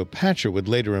as Cleopatra would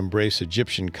later embrace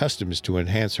Egyptian customs to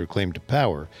enhance her claim to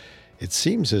power, it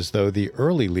seems as though the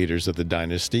early leaders of the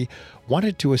dynasty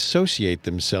wanted to associate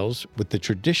themselves with the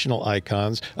traditional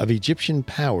icons of Egyptian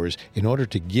powers in order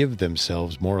to give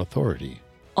themselves more authority.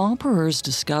 Empereur's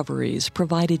discoveries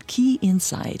provided key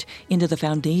insight into the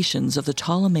foundations of the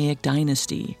Ptolemaic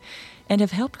dynasty and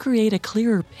have helped create a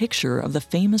clearer picture of the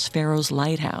famous pharaoh's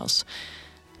lighthouse.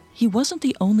 He wasn't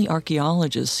the only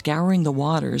archaeologist scouring the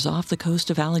waters off the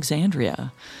coast of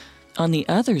Alexandria. On the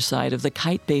other side of the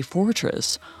Kite Bay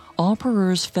fortress,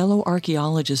 Empereur's fellow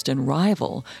archaeologist and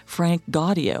rival, Frank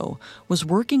Gaudio, was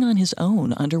working on his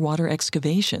own underwater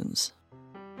excavations.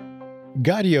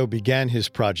 Gaudio began his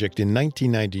project in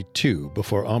 1992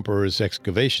 before Empereur's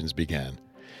excavations began.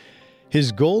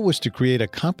 His goal was to create a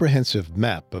comprehensive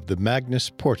map of the Magnus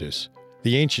Portus,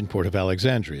 the ancient port of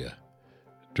Alexandria.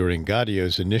 During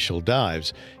Gaudio's initial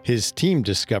dives, his team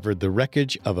discovered the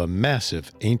wreckage of a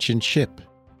massive ancient ship.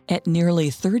 At nearly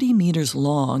 30 meters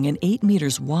long and 8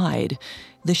 meters wide,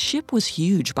 the ship was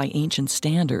huge by ancient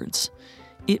standards.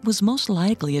 It was most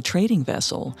likely a trading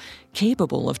vessel,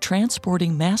 capable of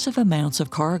transporting massive amounts of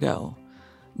cargo.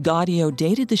 Gaudio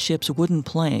dated the ship's wooden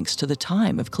planks to the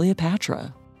time of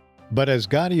Cleopatra. But as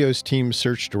Gaudio's team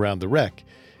searched around the wreck,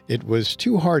 it was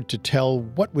too hard to tell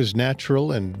what was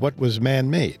natural and what was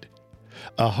man-made.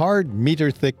 A hard,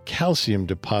 meter-thick calcium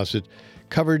deposit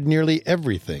covered nearly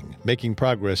everything, making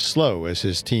progress slow as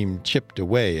his team chipped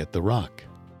away at the rock.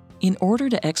 In order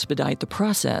to expedite the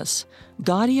process,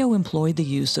 Gaudio employed the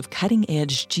use of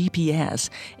cutting-edge GPS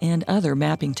and other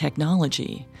mapping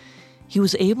technology. He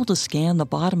was able to scan the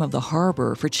bottom of the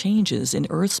harbor for changes in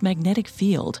Earth's magnetic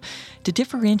field to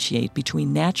differentiate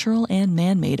between natural and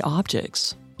man-made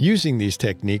objects. Using these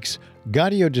techniques,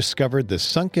 Gaudio discovered the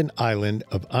sunken island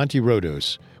of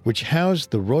Antirodos, which housed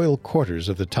the royal quarters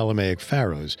of the Ptolemaic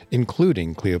pharaohs,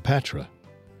 including Cleopatra.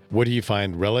 Would he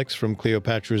find relics from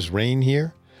Cleopatra's reign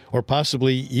here? Or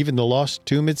possibly even the lost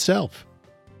tomb itself?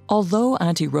 Although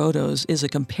Antirodos is a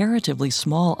comparatively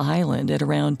small island at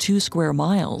around 2 square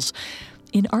miles,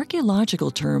 in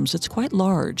archaeological terms it's quite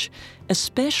large,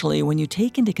 especially when you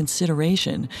take into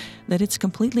consideration that it's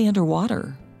completely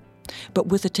underwater. But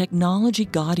with the technology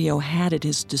Gaudio had at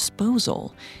his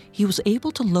disposal, he was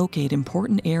able to locate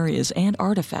important areas and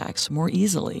artifacts more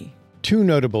easily. 2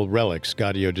 notable relics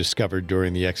Gaudio discovered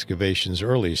during the excavation's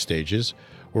early stages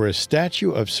were a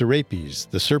statue of Serapis,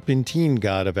 the serpentine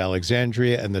god of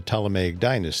Alexandria and the Ptolemaic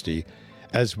dynasty,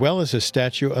 as well as a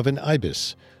statue of an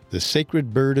ibis, the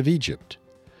sacred bird of Egypt.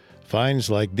 Finds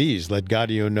like these let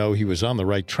Gaudio know he was on the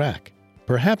right track.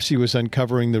 Perhaps he was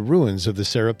uncovering the ruins of the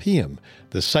Serapeum,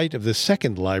 the site of the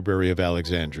second library of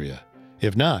Alexandria.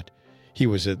 If not, he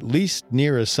was at least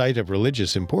near a site of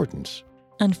religious importance.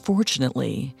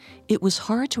 Unfortunately, it was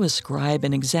hard to ascribe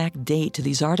an exact date to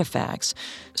these artifacts,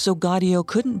 so Gaudio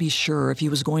couldn't be sure if he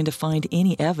was going to find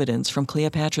any evidence from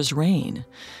Cleopatra's reign.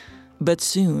 But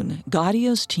soon,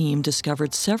 Gaudio's team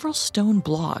discovered several stone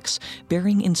blocks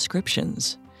bearing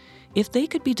inscriptions. If they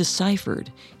could be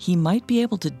deciphered, he might be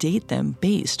able to date them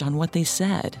based on what they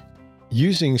said.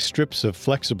 Using strips of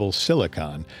flexible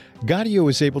silicon, Gaudio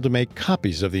was able to make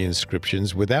copies of the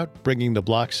inscriptions without bringing the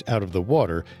blocks out of the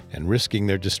water and risking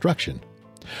their destruction.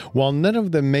 While none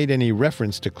of them made any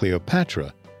reference to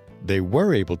Cleopatra, they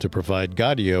were able to provide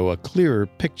Gaudio a clearer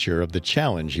picture of the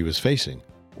challenge he was facing.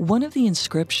 One of the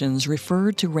inscriptions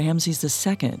referred to Ramses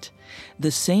II,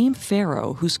 the same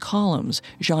pharaoh whose columns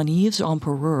Jean-Yves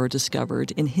Empereur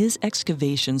discovered in his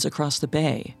excavations across the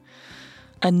bay.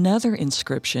 Another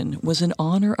inscription was in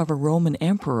honor of a Roman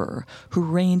emperor who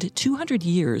reigned 200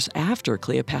 years after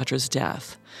Cleopatra's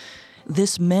death.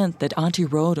 This meant that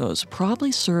Antirodos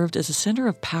probably served as a center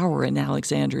of power in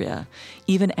Alexandria,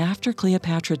 even after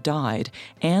Cleopatra died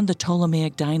and the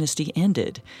Ptolemaic dynasty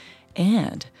ended,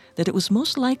 and that it was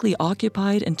most likely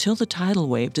occupied until the tidal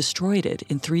wave destroyed it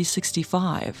in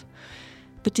 365.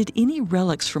 But did any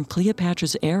relics from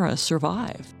Cleopatra's era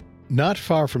survive? Not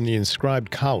far from the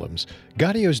inscribed columns,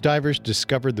 Gaudio's divers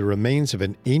discovered the remains of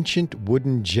an ancient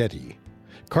wooden jetty.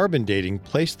 Carbon dating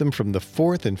placed them from the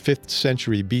 4th and 5th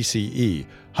century BCE,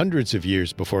 hundreds of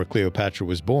years before Cleopatra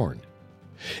was born.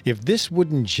 If this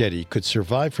wooden jetty could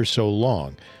survive for so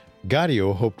long,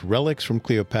 Gaudio hoped relics from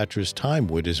Cleopatra's time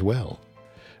would as well.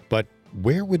 But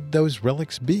where would those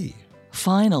relics be?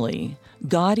 Finally,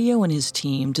 Gaudio and his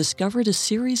team discovered a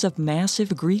series of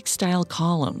massive Greek-style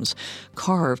columns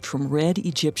carved from red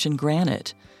Egyptian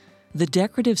granite. The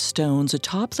decorative stones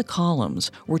atop the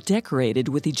columns were decorated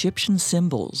with Egyptian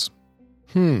symbols.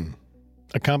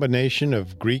 A combination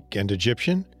of Greek and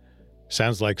Egyptian?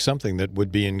 Sounds like something that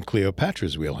would be in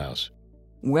Cleopatra's wheelhouse.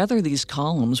 Whether these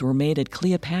columns were made at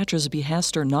Cleopatra's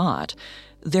behest or not,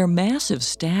 their massive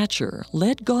stature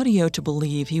led Gaudio to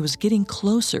believe he was getting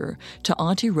closer to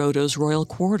Antirodos' royal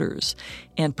quarters,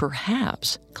 and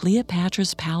perhaps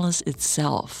Cleopatra's palace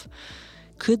itself.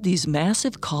 Could these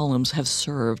massive columns have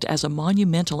served as a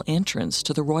monumental entrance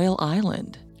to the royal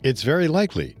island? It's very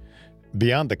likely.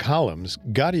 Beyond the columns,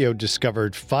 Gaudio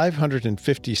discovered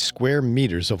 550 square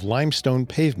meters of limestone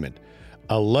pavement,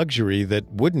 a luxury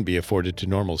that wouldn't be afforded to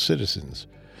normal citizens.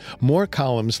 More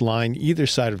columns line either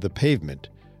side of the pavement,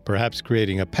 perhaps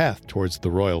creating a path towards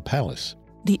the royal palace.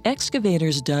 The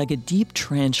excavators dug a deep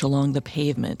trench along the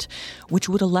pavement, which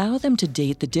would allow them to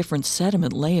date the different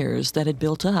sediment layers that had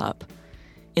built up.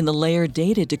 In the layer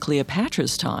dated to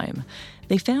Cleopatra's time,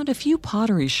 they found a few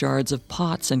pottery shards of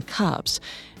pots and cups,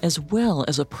 as well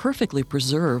as a perfectly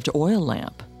preserved oil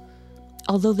lamp.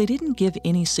 Although they didn't give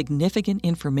any significant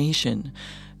information,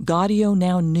 Gaudio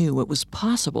now knew it was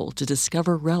possible to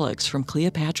discover relics from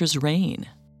Cleopatra's reign.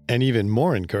 An even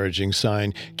more encouraging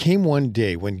sign came one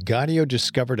day when Gaudio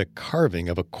discovered a carving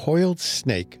of a coiled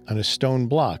snake on a stone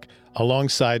block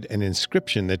alongside an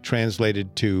inscription that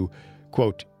translated to,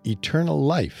 quote, eternal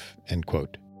life, end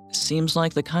quote. Seems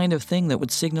like the kind of thing that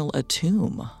would signal a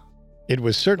tomb. It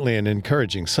was certainly an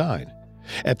encouraging sign.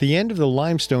 At the end of the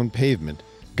limestone pavement,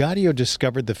 Gaudio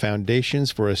discovered the foundations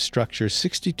for a structure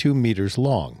 62 meters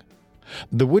long.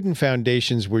 The wooden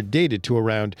foundations were dated to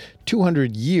around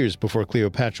 200 years before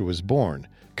Cleopatra was born,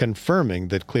 confirming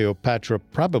that Cleopatra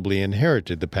probably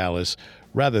inherited the palace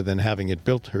rather than having it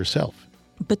built herself.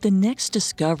 But the next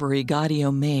discovery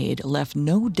Gaudio made left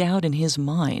no doubt in his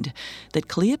mind that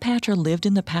Cleopatra lived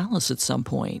in the palace at some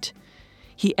point.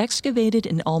 He excavated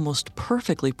an almost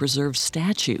perfectly preserved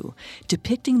statue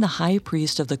depicting the high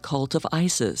priest of the cult of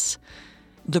Isis.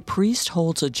 The priest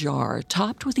holds a jar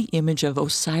topped with the image of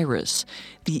Osiris,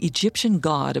 the Egyptian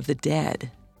god of the dead.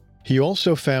 He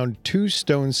also found 2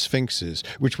 stone sphinxes,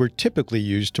 which were typically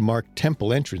used to mark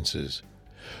temple entrances.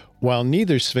 While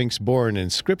neither sphinx bore an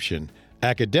inscription,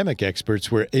 academic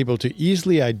experts were able to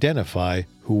easily identify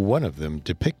who one of them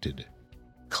depicted.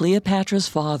 Cleopatra's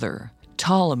father,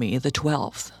 Ptolemy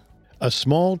XII. A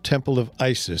small temple of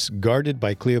Isis guarded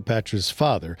by Cleopatra's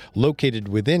father, located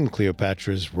within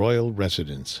Cleopatra's royal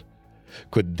residence.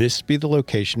 Could this be the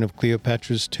location of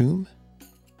Cleopatra's tomb?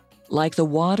 Like the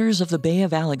waters of the Bay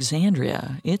of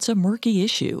Alexandria, it's a murky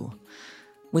issue.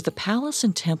 With the palace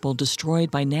and temple destroyed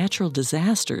by natural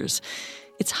disasters,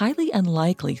 it's highly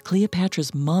unlikely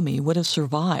Cleopatra's mummy would have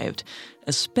survived,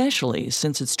 especially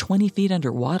since it's 20 feet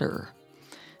underwater.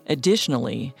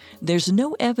 Additionally, there's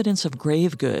no evidence of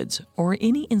grave goods or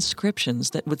any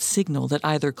inscriptions that would signal that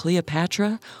either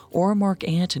Cleopatra or Mark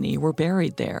Antony were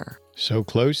buried there. So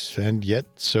close and yet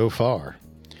so far.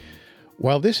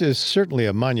 While this is certainly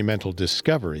a monumental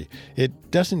discovery,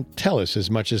 it doesn't tell us as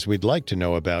much as we'd like to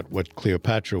know about what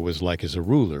Cleopatra was like as a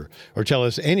ruler, or tell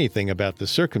us anything about the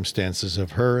circumstances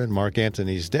of her and Mark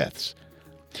Antony's deaths.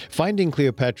 Finding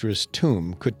Cleopatra's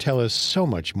tomb could tell us so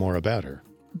much more about her.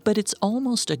 But it's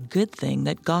almost a good thing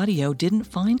that Gaudio didn't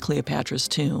find Cleopatra's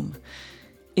tomb.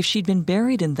 If she'd been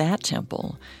buried in that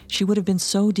temple, she would have been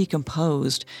so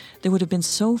decomposed, there would have been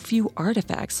so few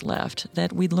artifacts left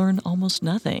that we'd learn almost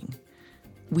nothing.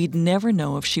 We'd never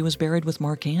know if she was buried with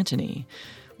Mark Antony.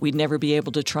 We'd never be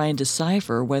able to try and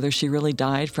decipher whether she really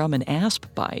died from an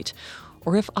asp bite,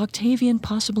 or if Octavian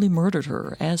possibly murdered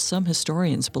her, as some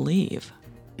historians believe.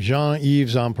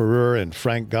 Jean-Yves Empereur and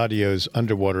Frank Gaudio's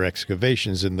underwater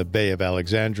excavations in the Bay of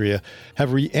Alexandria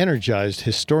have re-energized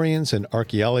historians' and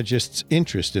archaeologists'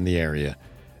 interest in the area.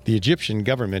 The Egyptian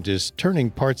government is turning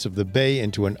parts of the bay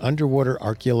into an underwater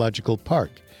archaeological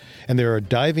park, and there are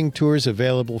diving tours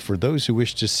available for those who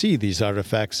wish to see these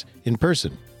artifacts in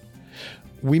person.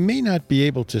 We may not be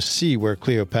able to see where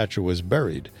Cleopatra was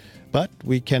buried, but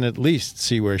we can at least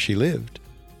see where she lived.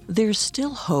 There's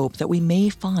still hope that we may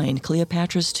find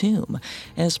Cleopatra's tomb,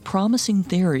 as promising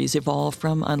theories evolve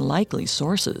from unlikely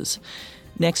sources.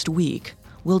 Next week,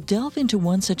 we'll delve into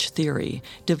one such theory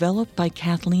developed by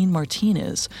Kathleen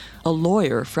Martinez, a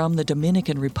lawyer from the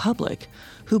Dominican Republic,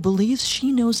 who believes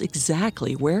she knows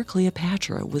exactly where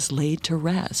Cleopatra was laid to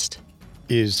rest.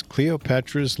 Is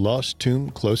Cleopatra's lost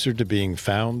tomb closer to being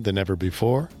found than ever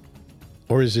before?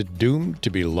 Or is it doomed to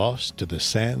be lost to the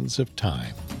sands of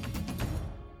time?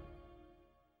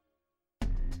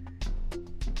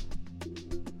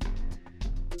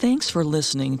 Thanks for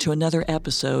listening to another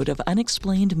episode of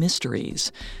Unexplained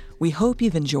Mysteries. We hope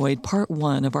you've enjoyed part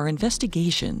 1 of our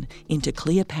investigation into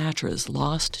Cleopatra's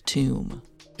lost tomb.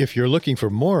 If you're looking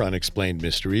for more Unexplained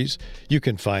Mysteries, you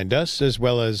can find us, as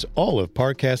well as all of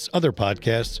Parcast's other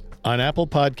podcasts, on Apple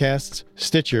Podcasts,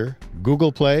 Stitcher,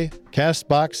 Google Play,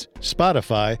 CastBox,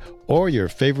 Spotify, or your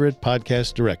favorite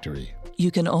podcast directory. You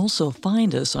can also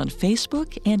find us on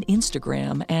Facebook and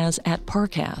Instagram as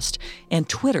 @Parcast and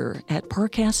Twitter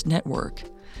 @Parcast Network.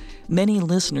 Many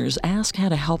listeners ask how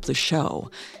to help the show.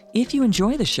 If you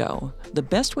enjoy the show, the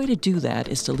best way to do that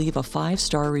is to leave a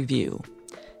 5-star review.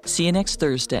 See you next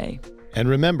Thursday. And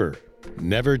remember,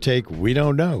 never take "we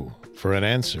don't know" for an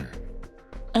answer.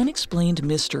 Unexplained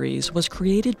Mysteries was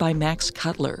created by Max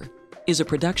Cutler, is a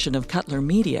production of Cutler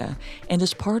Media, and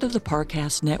is part of the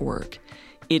Parcast Network.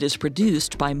 It is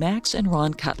produced by Max and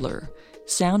Ron Cutler,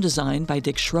 sound design by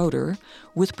Dick Schroeder,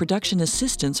 with production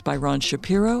assistance by Ron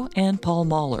Shapiro and Paul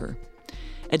Mahler.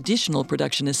 Additional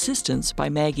production assistance by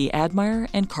Maggie Admire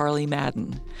and Carly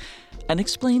Madden.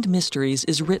 Unexplained Mysteries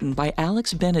is written by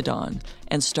Alex Benedon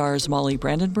and stars Molly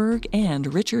Brandenburg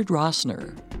and Richard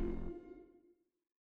Rossner.